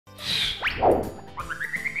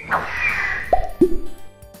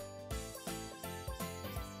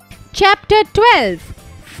Chapter 12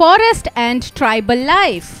 Forest and Tribal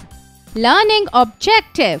Life. Learning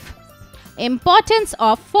Objective. Importance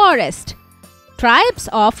of Forest. Tribes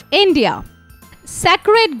of India.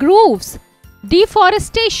 Sacred Groves.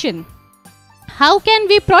 Deforestation. How can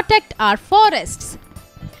we protect our forests?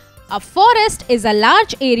 A forest is a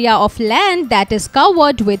large area of land that is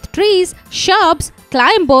covered with trees, shrubs,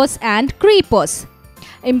 climbers and creepers.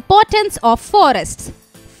 Importance of forests.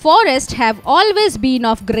 Forests have always been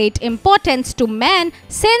of great importance to man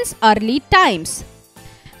since early times.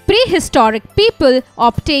 Prehistoric people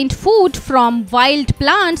obtained food from wild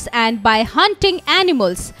plants and by hunting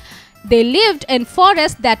animals. They lived in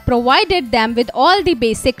forests that provided them with all the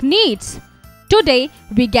basic needs. Today,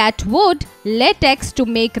 we get wood, latex to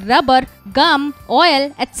make rubber, gum,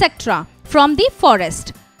 oil, etc. from the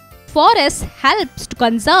forest. Forests helps to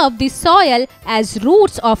conserve the soil as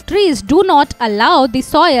roots of trees do not allow the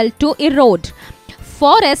soil to erode.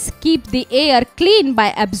 Forests keep the air clean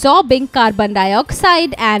by absorbing carbon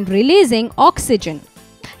dioxide and releasing oxygen.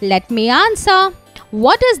 Let me answer.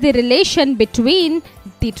 What is the relation between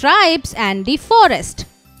the tribes and the forest?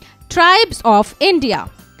 Tribes of India.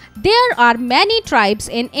 There are many tribes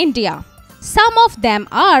in India. Some of them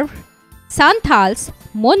are Santals,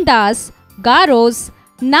 Mundas, Garos,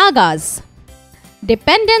 Nagas.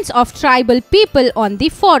 Dependence of tribal people on the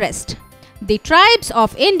forest. The tribes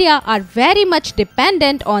of India are very much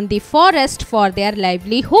dependent on the forest for their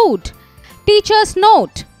livelihood. Teachers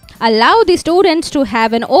note: allow the students to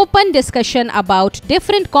have an open discussion about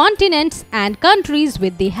different continents and countries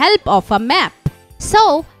with the help of a map.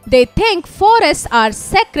 So, they think forests are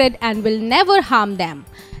sacred and will never harm them.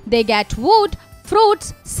 They get wood,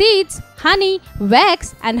 fruits, seeds, honey,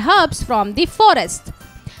 wax and herbs from the forest.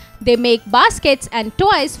 They make baskets and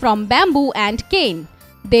toys from bamboo and cane.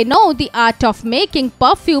 They know the art of making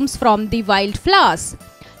perfumes from the wild flowers.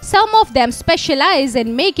 Some of them specialize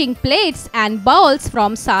in making plates and bowls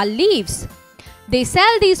from sal leaves. They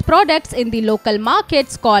sell these products in the local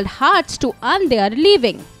markets called hats to earn their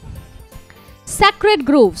living. Sacred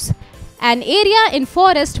groves. An area in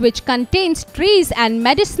forest which contains trees and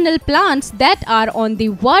medicinal plants that are on the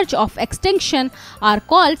verge of extinction are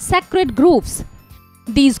called sacred groves.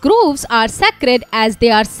 These groves are sacred as they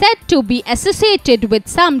are said to be associated with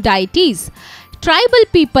some deities. Tribal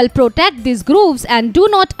people protect these groves and do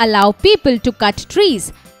not allow people to cut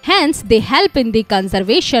trees. Hence, they help in the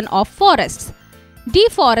conservation of forests.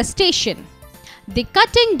 Deforestation. The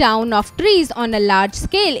cutting down of trees on a large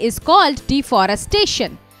scale is called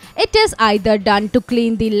deforestation. It is either done to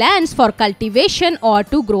clean the lands for cultivation or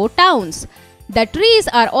to grow towns. The trees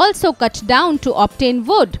are also cut down to obtain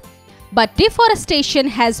wood. But deforestation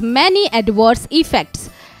has many adverse effects,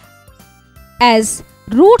 as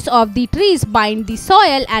roots of the trees bind the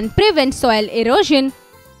soil and prevent soil erosion.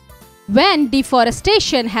 When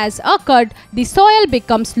deforestation has occurred, the soil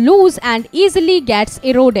becomes loose and easily gets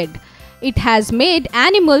eroded. It has made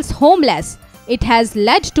animals homeless. It has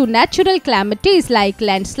led to natural calamities like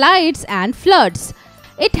landslides and floods.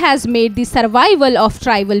 It has made the survival of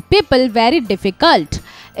tribal people very difficult.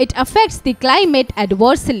 It affects the climate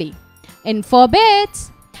adversely. In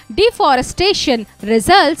forbids, deforestation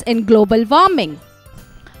results in global warming.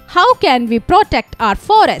 How can we protect our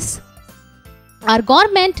forests? Our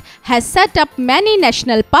government has set up many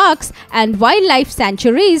national parks and wildlife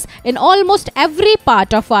sanctuaries in almost every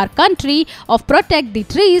part of our country to protect the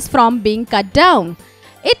trees from being cut down.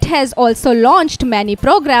 It has also launched many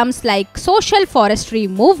programs like social forestry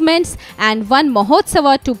movements and One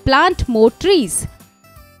Mahotsava to plant more trees.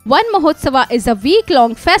 One Mahotsava is a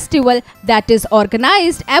week-long festival that is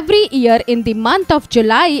organized every year in the month of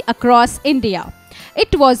July across India.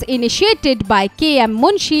 It was initiated by K.M.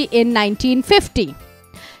 Munshi in 1950.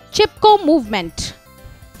 Chipko Movement.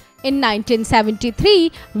 In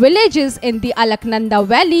 1973, villages in the Alaknanda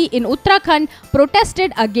Valley in Uttarakhand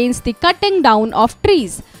protested against the cutting down of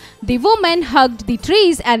trees. The women hugged the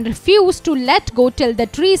trees and refused to let go till the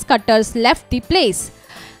trees cutters left the place.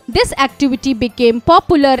 This activity became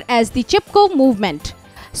popular as the Chipko movement.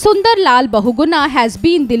 Sundar Lal Bahuguna has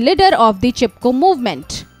been the leader of the Chipko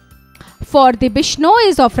movement. For the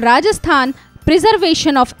Bishnois of Rajasthan,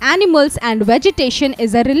 preservation of animals and vegetation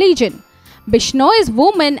is a religion. Bishnois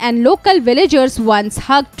women and local villagers once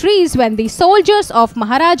hugged trees when the soldiers of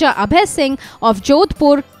Maharaja Abhay Singh of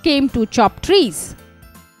Jodhpur came to chop trees.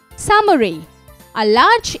 Summary. A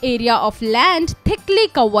large area of land thickly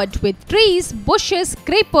covered with trees, bushes,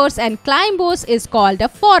 creepers and climbers is called a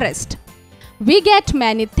forest. We get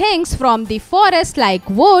many things from the forest like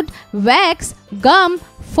wood, wax, gum,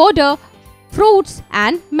 fodder, fruits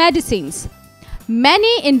and medicines.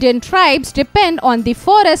 Many Indian tribes depend on the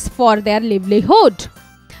forest for their livelihood.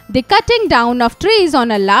 The cutting down of trees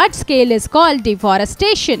on a large scale is called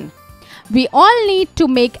deforestation. We all need to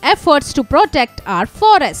make efforts to protect our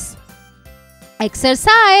forests.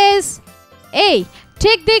 Exercise. A.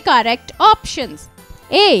 Take the correct options.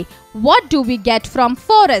 A. What do we get from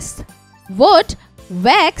forests? Wood,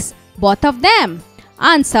 wax, both of them.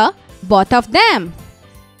 Answer: both of them.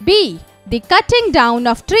 B. The cutting down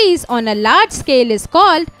of trees on a large scale is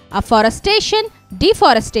called afforestation,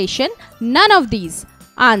 deforestation, none of these.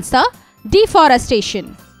 Answer: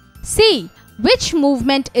 deforestation. C. Which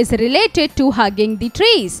movement is related to hugging the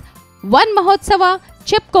trees? Van Mahotsava,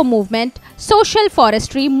 Chipko movement, social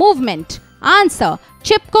forestry movement. Answer: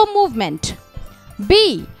 Chipko movement.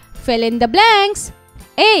 B. Fill in the blanks.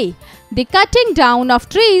 A. The cutting down of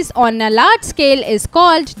trees on a large scale is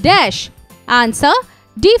called dash. Answer: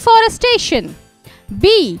 deforestation.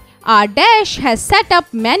 B. Our dash has set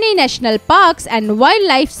up many national parks and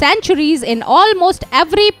wildlife sanctuaries in almost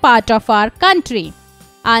every part of our country.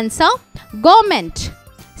 Answer: government.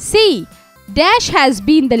 C. Dash has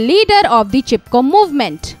been the leader of the Chipko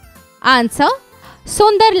movement. Answer: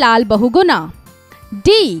 Sundar Lal Bahuguna.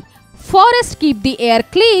 D. Forests keep the air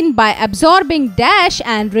clean by absorbing dash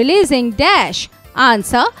and releasing dash.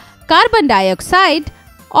 Answer: carbon dioxide,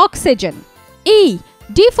 oxygen. E.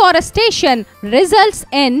 Deforestation results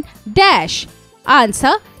in dash.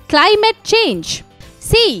 Answer: climate change.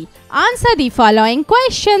 C. Answer the following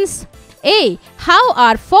questions. A. How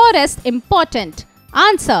are forests important?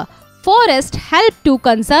 Answer: forests help to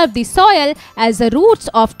conserve the soil as the roots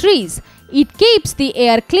of trees. It keeps the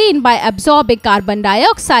air clean by absorbing carbon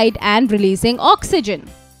dioxide and releasing oxygen.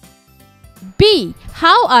 B.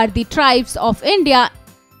 How are the tribes of India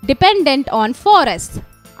dependent on forests?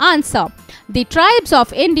 Answer: the tribes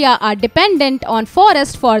of India are dependent on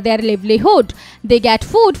forest for their livelihood. They get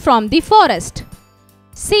food from the forest.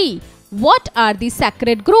 C. What are the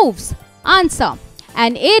sacred groves? Answer: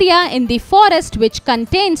 an area in the forest which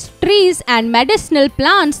contains trees and medicinal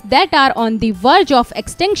plants that are on the verge of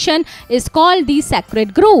extinction is called the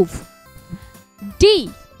sacred grove. D.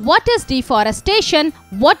 What is deforestation?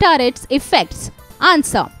 What are its effects?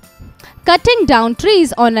 Answer: cutting down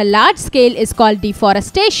trees on a large scale is called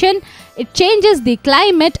deforestation. It changes the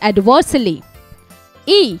climate adversely.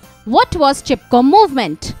 E. What was Chipko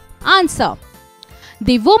movement? Answer: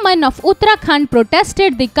 the women of Uttarakhand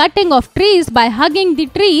protested the cutting of trees by hugging the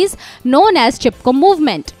trees, known as Chipko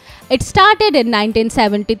movement. It started in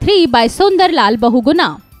 1973 by Sundar Lal Bahuguna.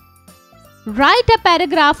 Write a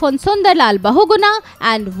paragraph on Sundar Lal Bahuguna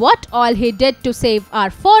and what all he did to save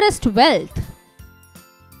our forest wealth.